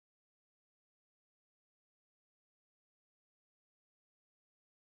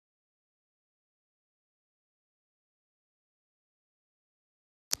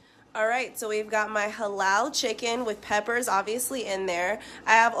All right, so we've got my halal chicken with peppers obviously in there.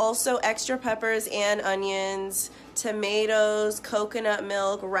 I have also extra peppers and onions, tomatoes, coconut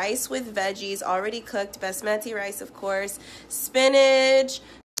milk, rice with veggies already cooked, basmati rice of course, spinach,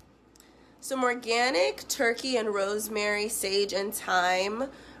 some organic turkey and rosemary, sage and thyme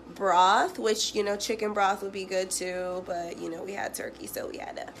broth, which, you know, chicken broth would be good too, but, you know, we had turkey, so we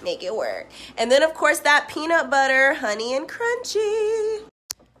had to make it work. And then, of course, that peanut butter, honey and crunchy.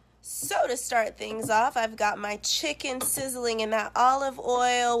 So to start things off, I've got my chicken sizzling in that olive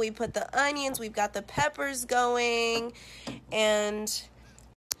oil. We put the onions, we've got the peppers going, and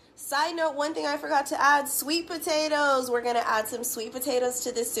side note, one thing I forgot to add, sweet potatoes. We're going to add some sweet potatoes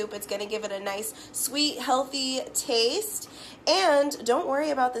to this soup. It's going to give it a nice, sweet, healthy taste. And don't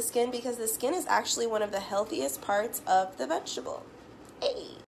worry about the skin because the skin is actually one of the healthiest parts of the vegetable. Hey.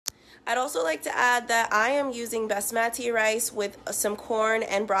 I'd also like to add that I am using basmati rice with some corn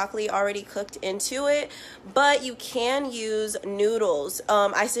and broccoli already cooked into it, but you can use noodles.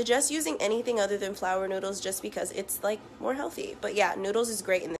 I suggest using anything other than flour noodles just because it's like more healthy. But yeah, noodles is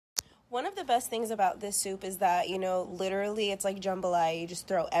great in this. One of the best things about this soup is that, you know, literally it's like jambalaya. You just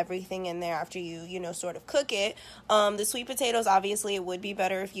throw everything in there after you know, sort of cook it. The sweet potatoes, obviously, it would be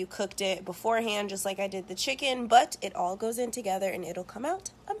better if you cooked it beforehand, just like I did the chicken, but it all goes in together and it'll come out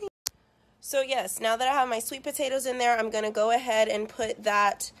amazing. So yes, now that I have my sweet potatoes in there, I'm going to go ahead and put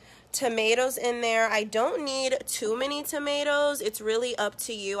that tomatoes in there. I don't need too many tomatoes. It's really up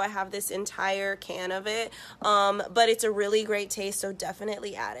to you. I have this entire can of it, but it's a really great taste, so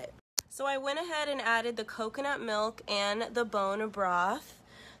definitely add it. So I went ahead and added the coconut milk and the bone broth.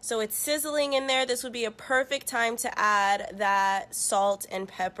 So it's sizzling in there. This would be a perfect time to add that salt and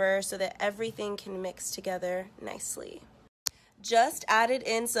pepper so that everything can mix together nicely. Just added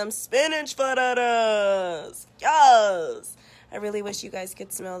in some spinach potatoes. Yes! I really wish you guys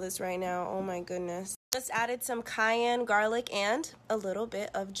could smell this right now. Oh my goodness. Just added some cayenne, garlic, and a little bit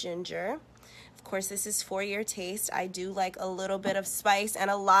of ginger. Of course, this is for your taste. I do like a little bit of spice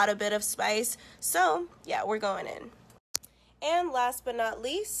and a lot of bit of spice. So, yeah, we're going in. And last but not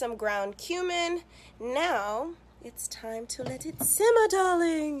least, some ground cumin. Now, it's time to let it simmer,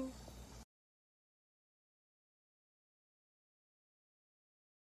 darling.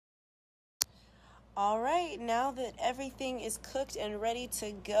 All right, now that everything is cooked and ready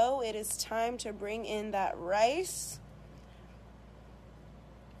to go, it is time to bring in that rice.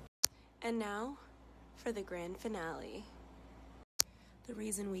 And now for the grand finale. The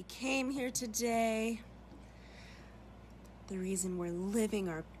reason we came here today, the reason we're living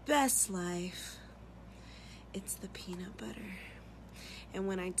our best life, it's the peanut butter. And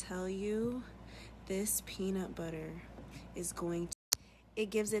when I tell you, this peanut butter is going to, it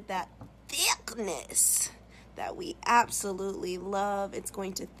gives it that thickness that we absolutely love. It's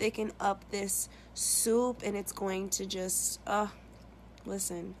going to thicken up this soup and it's going to just,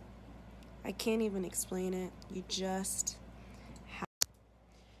 listen, I can't even explain it. You just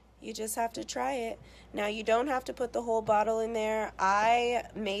have to try it. Now, you don't have to put the whole bottle in there. I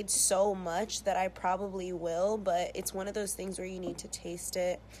made so much that I probably will, but it's one of those things where you need to taste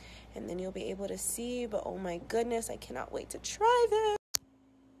it and then you'll be able to see. But oh my goodness, I cannot wait to try this.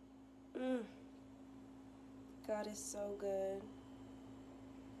 God is so good.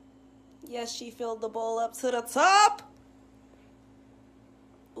 Yes, she filled the bowl up to the top.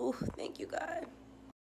 Ooh, thank you, God.